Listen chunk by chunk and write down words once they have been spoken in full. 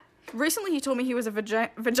Recently, he told me he was a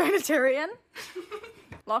vaginitarian.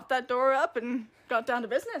 Locked that door up and got down to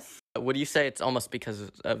business. Would you say it's almost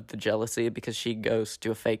because of the jealousy, because she goes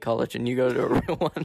to a fake college and you go to a real one?